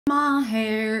My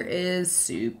hair is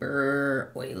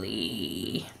super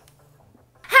oily.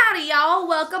 Howdy y'all,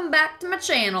 welcome back to my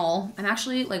channel. I'm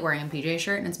actually like wearing a PJ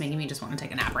shirt and it's making me just want to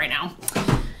take a nap right now.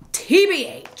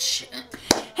 TBH.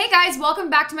 Hey guys, welcome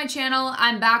back to my channel.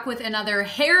 I'm back with another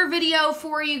hair video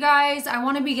for you guys. I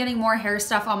want to be getting more hair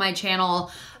stuff on my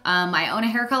channel. I own a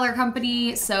hair color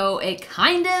company, so it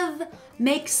kind of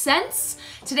makes sense.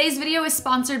 Today's video is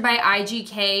sponsored by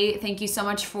IGK. Thank you so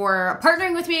much for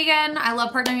partnering with me again. I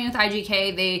love partnering with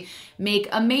IGK. They make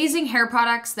amazing hair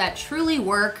products that truly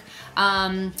work.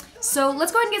 So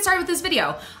let's go ahead and get started with this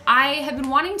video. I have been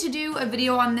wanting to do a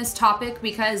video on this topic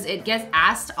because it gets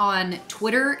asked on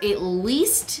Twitter at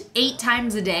least 8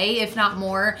 times a day, if not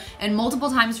more, and multiple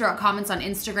times throughout comments on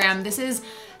Instagram. This is,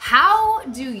 how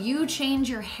do you change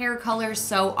your hair color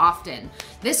so often?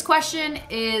 This question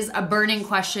is a burning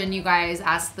question. You guys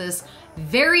ask this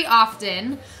very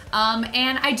often.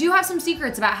 And I do have some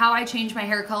secrets about how I change my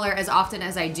hair color as often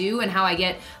as I do and how I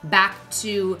get back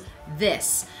to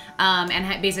this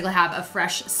and basically have a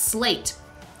fresh slate.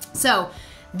 So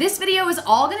this video is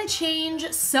all gonna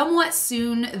change somewhat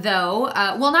soon though.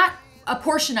 Well, not a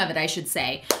portion of it, I should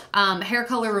say. Hair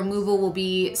color removal will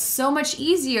be so much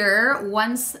easier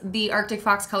once the Arctic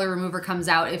Fox color remover comes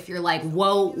out. If you're like,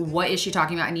 whoa, what is she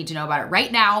talking about? I need to know about it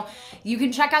right now. You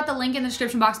can check out the link in the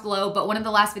description box below, but one of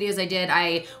the last videos I did,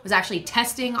 I was actually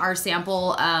testing our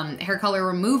sample hair color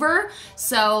remover,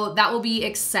 so that will be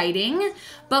exciting.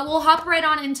 But we'll hop right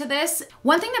on into this.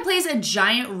 One thing that plays a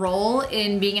giant role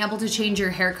in being able to change your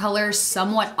hair color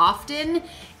somewhat often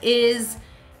is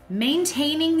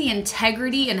maintaining the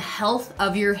integrity and health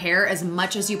of your hair as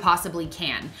much as you possibly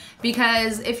can.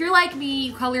 Because if you're like me,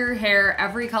 you color your hair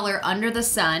every color under the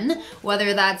sun,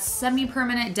 whether that's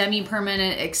semi-permanent,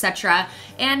 demi-permanent, etc.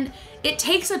 And it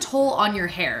takes a toll on your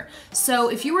hair. So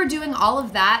if you were doing all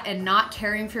of that and not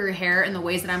caring for your hair in the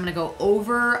ways that I'm gonna go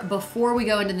over before we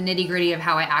go into the nitty-gritty of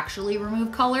how I actually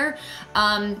remove color,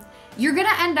 you're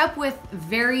gonna end up with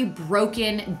very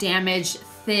broken, damaged,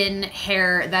 thin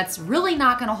hair that's really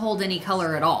not gonna hold any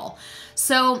color at all.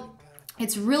 So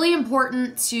it's really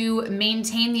important to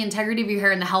maintain the integrity of your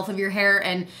hair and the health of your hair,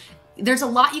 and there's a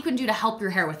lot you can do to help your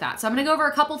hair with that. So I'm gonna go over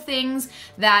a couple things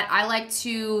that I like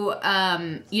to,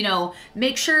 you know,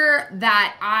 make sure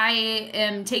that I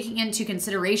am taking into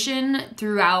consideration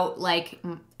throughout, like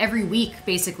every week,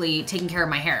 basically taking care of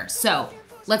my hair. So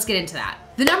let's get into that.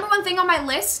 The number one thing on my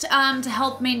list to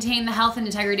help maintain the health and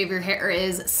integrity of your hair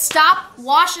is stop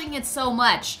washing it so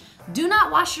much. Do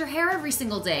not wash your hair every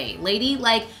single day, lady.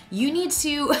 Like, you need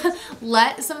to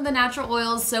let some of the natural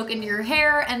oils soak into your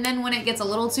hair, and then when it gets a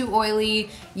little too oily,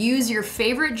 use your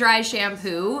favorite dry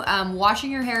shampoo.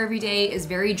 Washing your hair every day is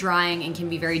very drying and can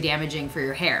be very damaging for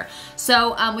your hair.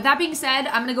 So with that being said,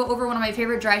 I'm gonna go over one of my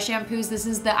favorite dry shampoos. This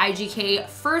is the IGK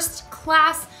First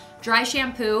Class Dry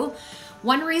Shampoo.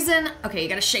 One reason, okay, you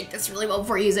gotta shake this really well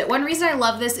before you use it. One reason I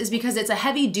love this is because it's a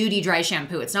heavy duty dry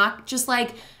shampoo. It's not just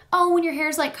like, oh, when your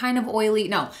hair's like kind of oily.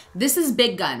 No, this is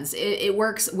big guns. It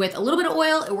works with a little bit of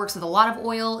oil. It works with a lot of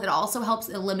oil. It also helps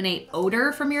eliminate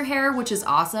odor from your hair, which is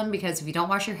awesome because if you don't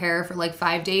wash your hair for like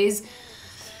 5 days,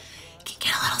 it can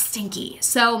get a little stinky.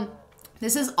 So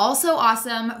this is also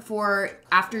awesome for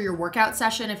after your workout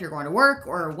session, if you're going to work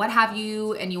or what have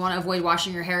you, and you want to avoid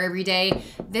washing your hair every day.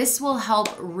 This will help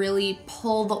really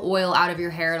pull the oil out of your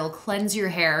hair. It'll cleanse your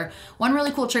hair. One really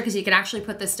cool trick is you can actually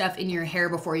put this stuff in your hair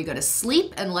before you go to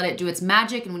sleep and let it do its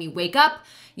magic. And when you wake up,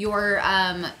 your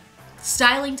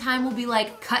styling time will be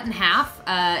like cut in half,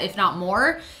 if not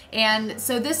more. And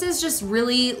so this is just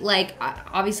really like,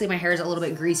 obviously my hair is a little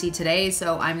bit greasy today,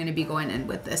 so I'm gonna be going in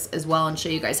with this as well and show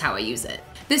you guys how I use it.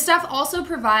 This stuff also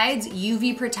provides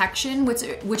UV protection,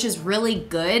 which is really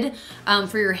good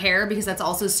for your hair because that's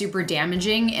also super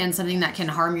damaging and something that can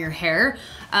harm your hair.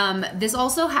 This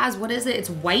also has, what is it? It's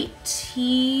white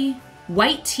tea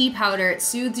powder. It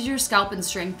soothes your scalp and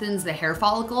strengthens the hair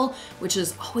follicle, which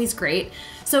is always great.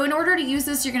 So in order to use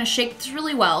this, you're gonna shake this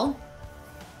really well.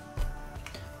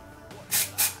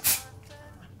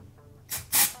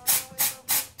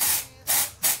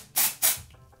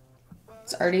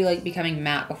 It's already like becoming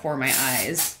matte before my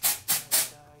eyes.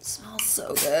 It smells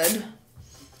so good.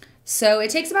 So it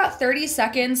takes about 30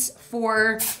 seconds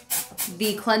for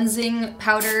the cleansing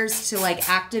powders to like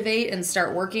activate and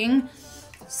start working.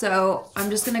 So I'm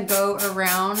just gonna go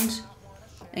around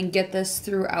and get this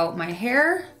throughout my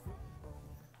hair.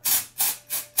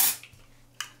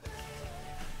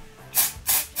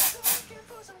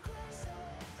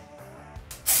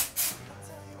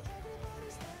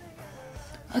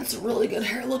 That's a really good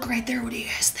hair look right there. What do you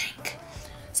guys think?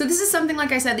 So this is something,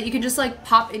 like I said, that you can just like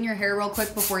pop in your hair real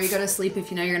quick before you go to sleep if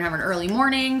you know you're gonna have an early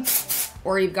morning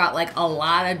or you've got like a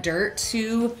lot of dirt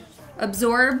to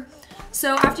absorb.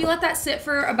 So after you let that sit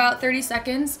for about 30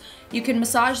 seconds, you can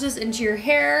massage this into your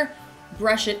hair,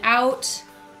 brush it out.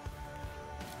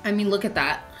 I mean, look at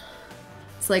that.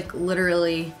 It's like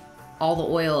literally all the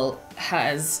oil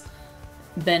has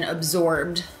been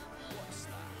absorbed.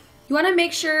 You wanna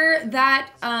make sure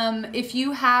that if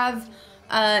you have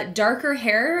darker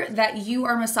hair, that you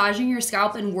are massaging your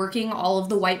scalp and working all of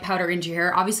the white powder into your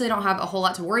hair. Obviously I don't have a whole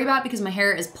lot to worry about because my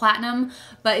hair is platinum,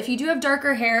 but if you do have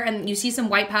darker hair and you see some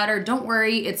white powder, don't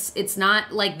worry, it's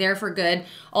not like there for good.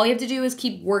 All you have to do is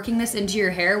keep working this into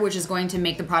your hair, which is going to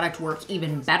make the product work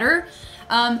even better.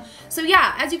 So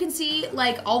yeah, as you can see,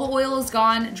 like all the oil is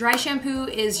gone. Dry shampoo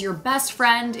is your best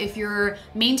friend if you're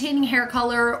maintaining hair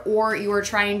color or you're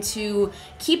trying to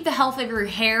keep the health of your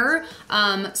hair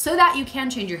so that you can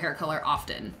change your hair color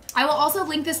often. I will also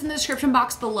link this in the description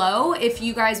box below if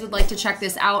you guys would like to check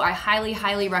this out. I highly,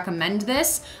 highly recommend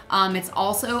this. It's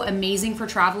also amazing for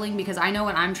traveling because I know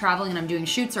when I'm traveling and I'm doing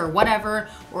shoots or whatever,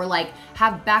 or like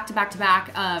have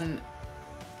back-to-back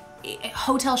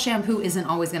hotel shampoo isn't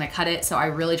always gonna cut it, so I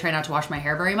really try not to wash my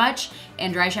hair very much,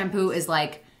 and dry shampoo is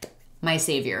like my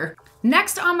savior.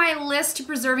 Next on my list to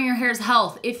preserving your hair's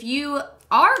health, if you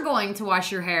are going to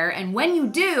wash your hair, and when you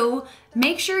do,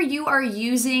 make sure you are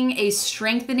using a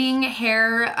strengthening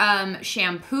hair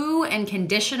shampoo and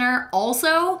conditioner.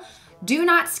 Also, do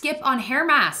not skip on hair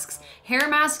masks. Hair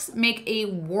masks make a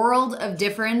world of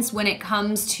difference when it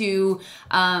comes to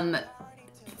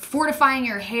fortifying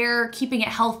your hair, keeping it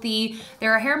healthy.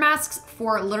 There are hair masks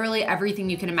for literally everything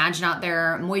you can imagine out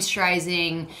there,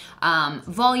 moisturizing,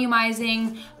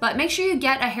 volumizing, but make sure you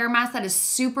get a hair mask that is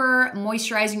super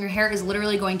moisturizing. Your hair is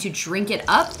literally going to drink it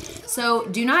up. So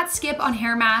do not skip on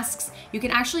hair masks. You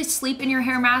can actually sleep in your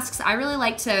hair masks. I really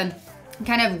like to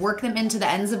kind of work them into the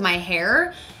ends of my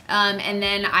hair. And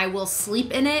then I will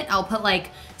sleep in it. I'll put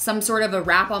like some sort of a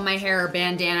wrap on my hair or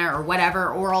bandana or whatever,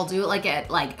 or I'll do it like at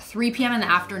like 3 p.m. in the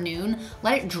afternoon,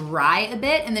 let it dry a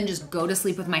bit, and then just go to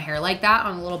sleep with my hair like that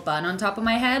on a little bun on top of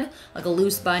my head, like a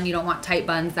loose bun. You don't want tight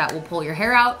buns that will pull your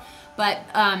hair out. But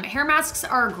hair masks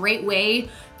are a great way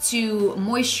to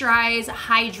moisturize,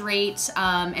 hydrate,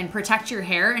 and protect your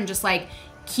hair and just like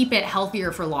keep it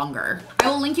healthier for longer. I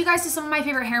will link you guys to some of my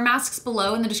favorite hair masks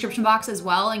below in the description box as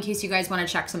well, in case you guys want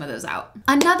to check some of those out.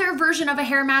 Another version of a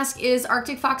hair mask is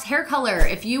Arctic Fox hair color.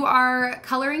 If you are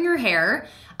coloring your hair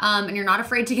and you're not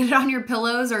afraid to get it on your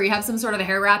pillows, or you have some sort of a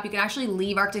hair wrap, you can actually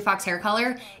leave Arctic Fox hair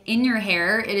color in your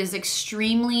hair. It is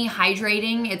extremely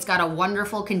hydrating. It's got a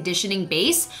wonderful conditioning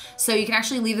base, so you can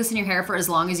actually leave this in your hair for as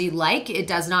long as you like. It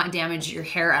does not damage your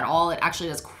hair at all. It actually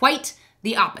does quite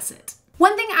the opposite.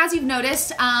 One thing, as you've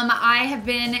noticed, I have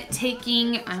been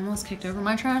taking, I almost kicked over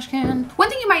my trash can.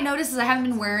 One thing you might notice is I haven't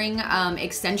been wearing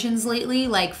extensions lately.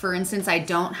 Like for instance, I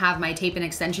don't have my tape and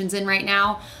extensions in right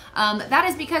now. That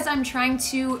is because I'm trying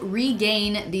to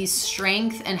regain the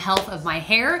strength and health of my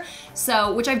hair.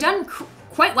 So, which I've done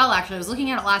quite well actually. I was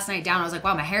looking at it last night down. I was like,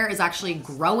 wow, my hair is actually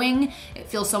growing. It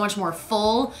feels so much more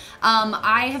full.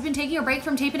 I have been taking a break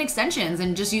from tape and extensions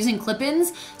and just using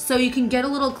clip-ins. So you can get a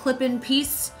little clip-in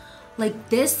piece like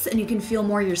this and you can feel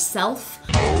more yourself.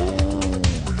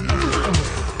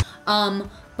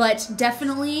 But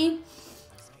definitely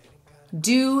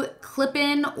do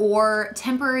clip-in or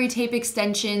temporary tape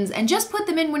extensions and just put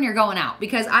them in when you're going out,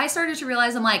 because I started to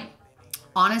realize, I'm like,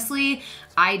 honestly,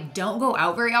 I don't go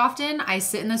out very often. I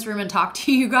sit in this room and talk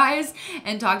to you guys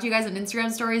on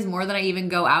Instagram stories more than I even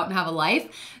go out and have a life.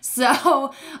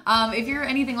 So if you're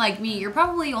anything like me, you're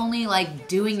probably only like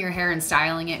doing your hair and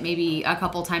styling it maybe a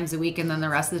couple times a week, and then the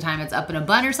rest of the time it's up in a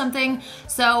bun or something.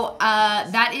 So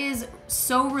that is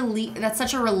that's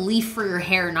such a relief for your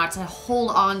hair not to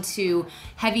hold on to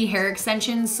heavy hair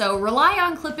extensions. So rely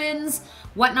on clip-ins,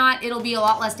 whatnot. It'll be a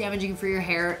lot less damaging for your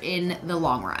hair in the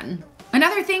long run.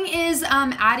 Another thing is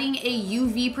adding a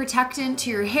UV protectant to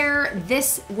your hair.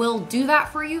 This will do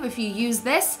that for you if you use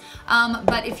this.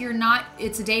 But if you're not,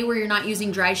 it's a day where you're not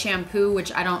using dry shampoo,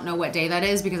 which I don't know what day that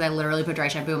is because I literally put dry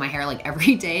shampoo in my hair like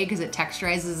every day because it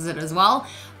texturizes it as well.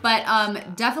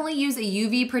 But definitely use a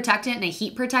UV protectant and a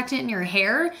heat protectant in your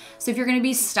hair. So if you're gonna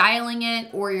be styling it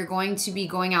or you're going to be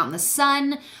going out in the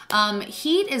sun,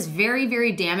 heat is very,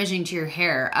 very damaging to your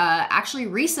hair. Actually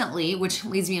recently, which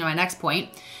leads me to my next point,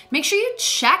 make sure you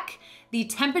check the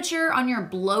temperature on your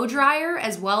blow dryer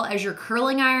as well as your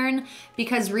curling iron,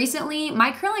 because recently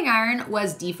my curling iron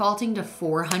was defaulting to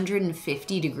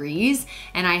 450 degrees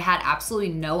and I had absolutely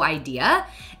no idea.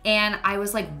 And I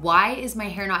was like, why is my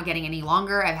hair not getting any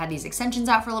longer? I've had these extensions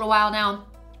out for a little while now.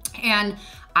 And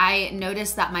I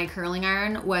noticed that my curling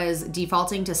iron was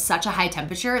defaulting to such a high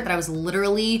temperature that I was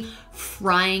literally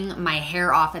frying my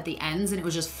hair off at the ends and it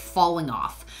was just falling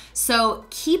off. So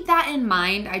keep that in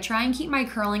mind. I try and keep my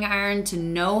curling iron to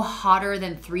no hotter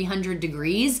than 300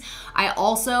 degrees. I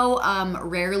also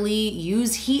rarely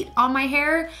use heat on my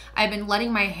hair. I've been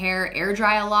letting my hair air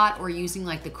dry a lot or using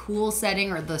like the cool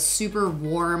setting or the super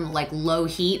warm, like low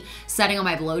heat setting on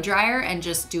my blow dryer and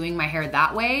just doing my hair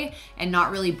that way and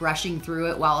not really brushing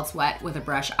through it while it's wet with a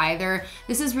brush either.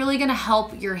 This is really gonna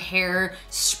help your hair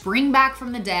spring back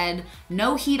from the dead,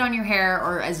 no heat on your hair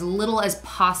or as little as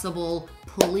possible,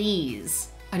 please.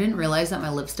 I didn't realize that my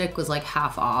lipstick was like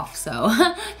half off, so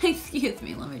excuse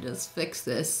me, let me just fix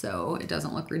this so it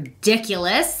doesn't look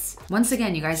ridiculous. Once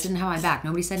again, you guys didn't have my back.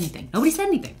 Nobody said anything. Nobody said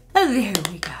anything. Oh, there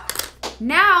we go.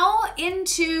 Now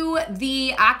into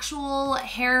the actual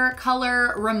hair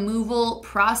color removal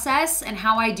process and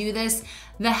how I do this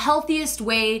the healthiest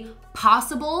way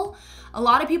possible. A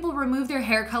lot of people remove their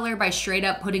hair color by straight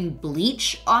up putting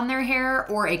bleach on their hair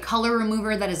or a color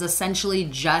remover that is essentially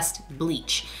just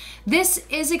bleach. This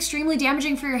is extremely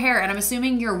damaging for your hair, and I'm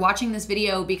assuming you're watching this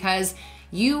video because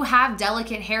you have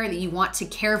delicate hair that you want to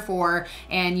care for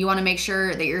and you want to make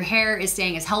sure that your hair is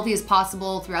staying as healthy as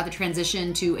possible throughout the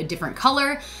transition to a different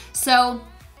color. So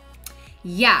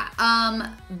yeah,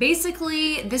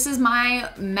 basically this is my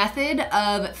method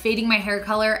of fading my hair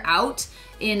color out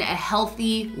in a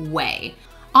healthy way.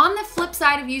 On the flip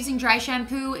side of using dry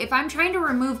shampoo, if I'm trying to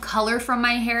remove color from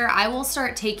my hair, I will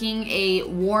start taking a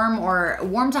warm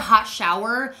to hot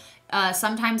shower,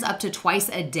 sometimes up to twice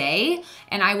a day,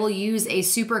 and I will use a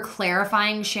super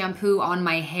clarifying shampoo on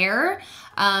my hair.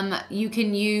 You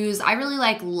can use, I really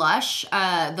like Lush,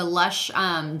 the Lush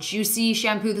Juicy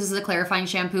shampoo. This is a clarifying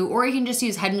shampoo, or you can just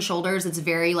use Head & Shoulders. It's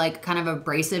very like kind of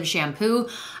abrasive shampoo.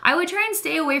 I would try and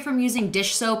stay away from using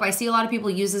dish soap. I see a lot of people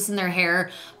use this in their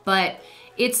hair, but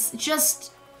it's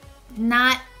just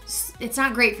not, it's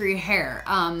not great for your hair.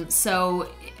 So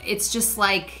it's just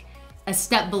like a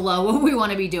step below what we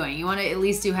want to be doing. You want to at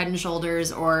least do Head &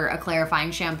 Shoulders or a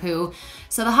clarifying shampoo.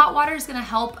 So the hot water is going to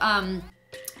help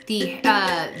the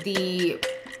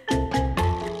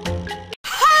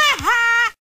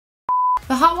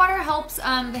hot water helps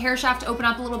the hair shaft open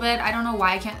up a little bit. I don't know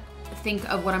why I can't think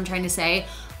of what I'm trying to say,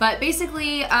 but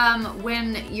basically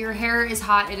when your hair is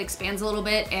hot, it expands a little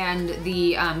bit and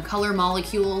the color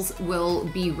molecules will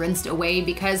be rinsed away,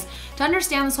 because to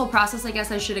understand this whole process, I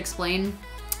guess I should explain.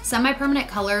 Semi-permanent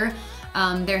color,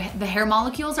 the hair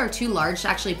molecules are too large to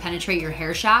actually penetrate your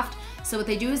hair shaft. So what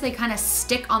they do is they kind of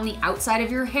stick on the outside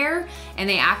of your hair and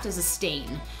they act as a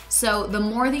stain. So the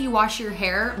more that you wash your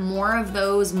hair, more of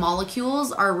those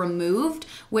molecules are removed,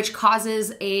 which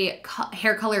causes a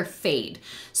hair color fade.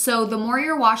 So the more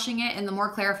you're washing it and the more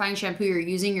clarifying shampoo you're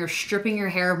using, you're stripping your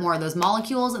hair of more of those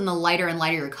molecules, and the lighter and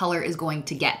lighter your color is going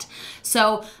to get.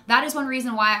 So that is one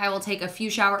reason why I will take a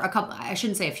couple, I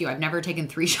shouldn't say a few, I've never taken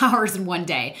 3 showers in one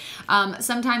day.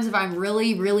 Sometimes if I'm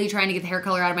really trying to get the hair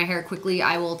color out of my hair quickly,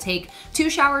 I will take 2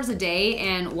 showers a day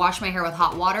and wash my hair with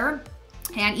hot water.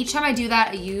 And each time I do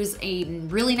that, I use a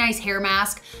really nice hair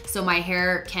mask so my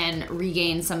hair can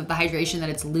regain some of the hydration that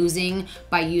it's losing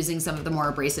by using some of the more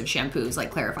abrasive shampoos like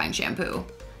clarifying shampoo.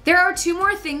 There are 2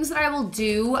 more things that I will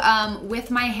do with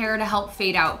my hair to help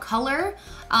fade out color.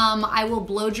 I will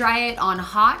blow dry it on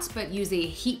hot, but use a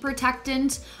heat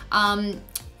protectant.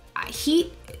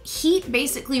 Heat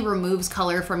basically removes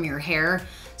color from your hair.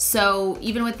 So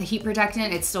even with the heat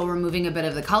protectant, it's still removing a bit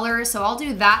of the color. So I'll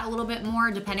do that a little bit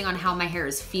more depending on how my hair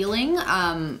is feeling,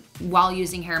 while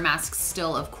using hair masks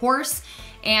still, of course.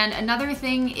 And another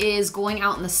thing is going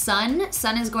out in the sun.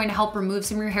 Sun is going to help remove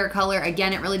some of your hair color.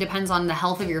 Again, it really depends on the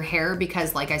health of your hair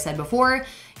because, like I said before,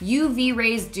 UV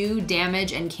rays do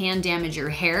damage and can damage your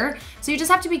hair. So you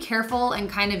just have to be careful and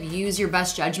kind of use your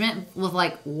best judgment with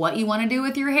like what you want to do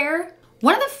with your hair.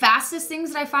 One of the fastest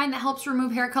things that I find that helps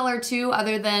remove hair color too,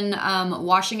 other than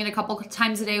washing it a couple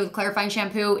times a day with clarifying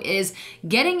shampoo, is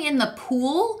getting in the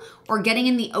pool or getting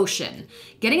in the ocean.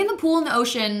 Getting in the pool and the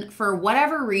ocean, for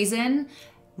whatever reason,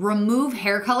 remove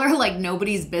hair color like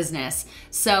nobody's business.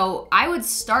 So I would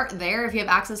start there if you have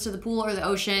access to the pool or the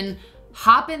ocean.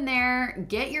 Hop in there,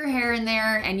 get your hair in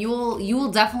there, and you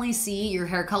will definitely see your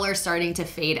hair color starting to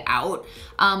fade out.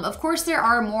 Of course, there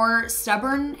are more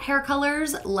stubborn hair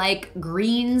colors like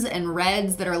greens and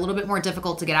reds that are a little bit more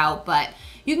difficult to get out, but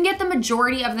you can get the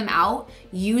majority of them out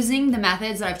using the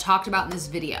methods that I've talked about in this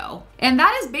video. And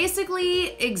that is basically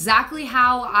exactly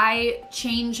how I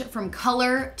change from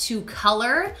color to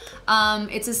color.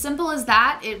 It's as simple as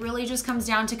that. It really just comes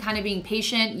down to kind of being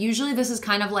patient. Usually this is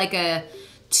kind of like a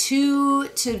 2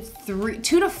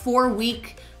 to 4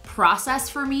 week process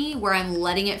for me where I'm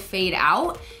letting it fade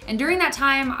out. And during that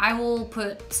time, I will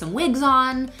put some wigs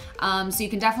on. So you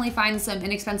can definitely find some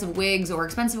inexpensive wigs or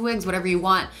expensive wigs, whatever you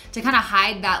want, to kind of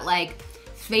hide that like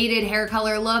faded hair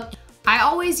color look. I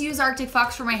always use Arctic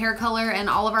Fox for my hair color, and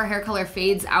all of our hair color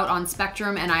fades out on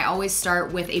Spectrum, and I always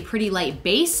start with a pretty light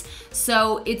base.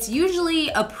 So it's usually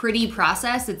a pretty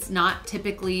process. It's not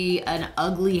typically an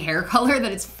ugly hair color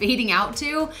that it's fading out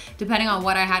to, depending on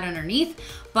what I had underneath.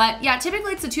 But yeah,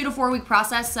 typically it's a 2 to 4 week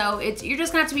process. So you're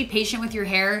just gonna have to be patient with your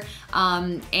hair.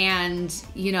 And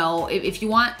you know, if you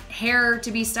want hair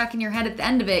to be stuck in your head at the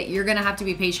end of it, you're gonna have to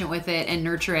be patient with it and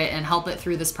nurture it and help it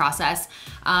through this process.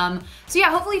 So yeah,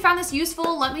 hopefully you found this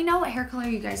useful. Let me know what hair color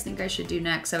you guys think I should do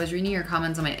next. I was reading your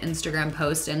comments on my Instagram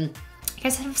post, and you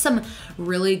guys have some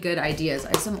really good ideas. I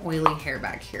have some oily hair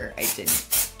back here I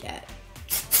didn't get.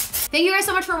 Thank you guys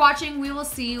so much for watching. We will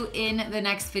see you in the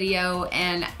next video.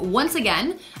 And once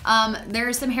again,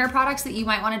 there's some hair products that you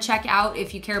might want to check out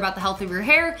if you care about the health of your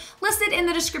hair, listed in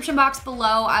the description box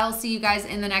below. I'll see you guys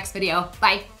in the next video.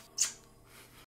 Bye.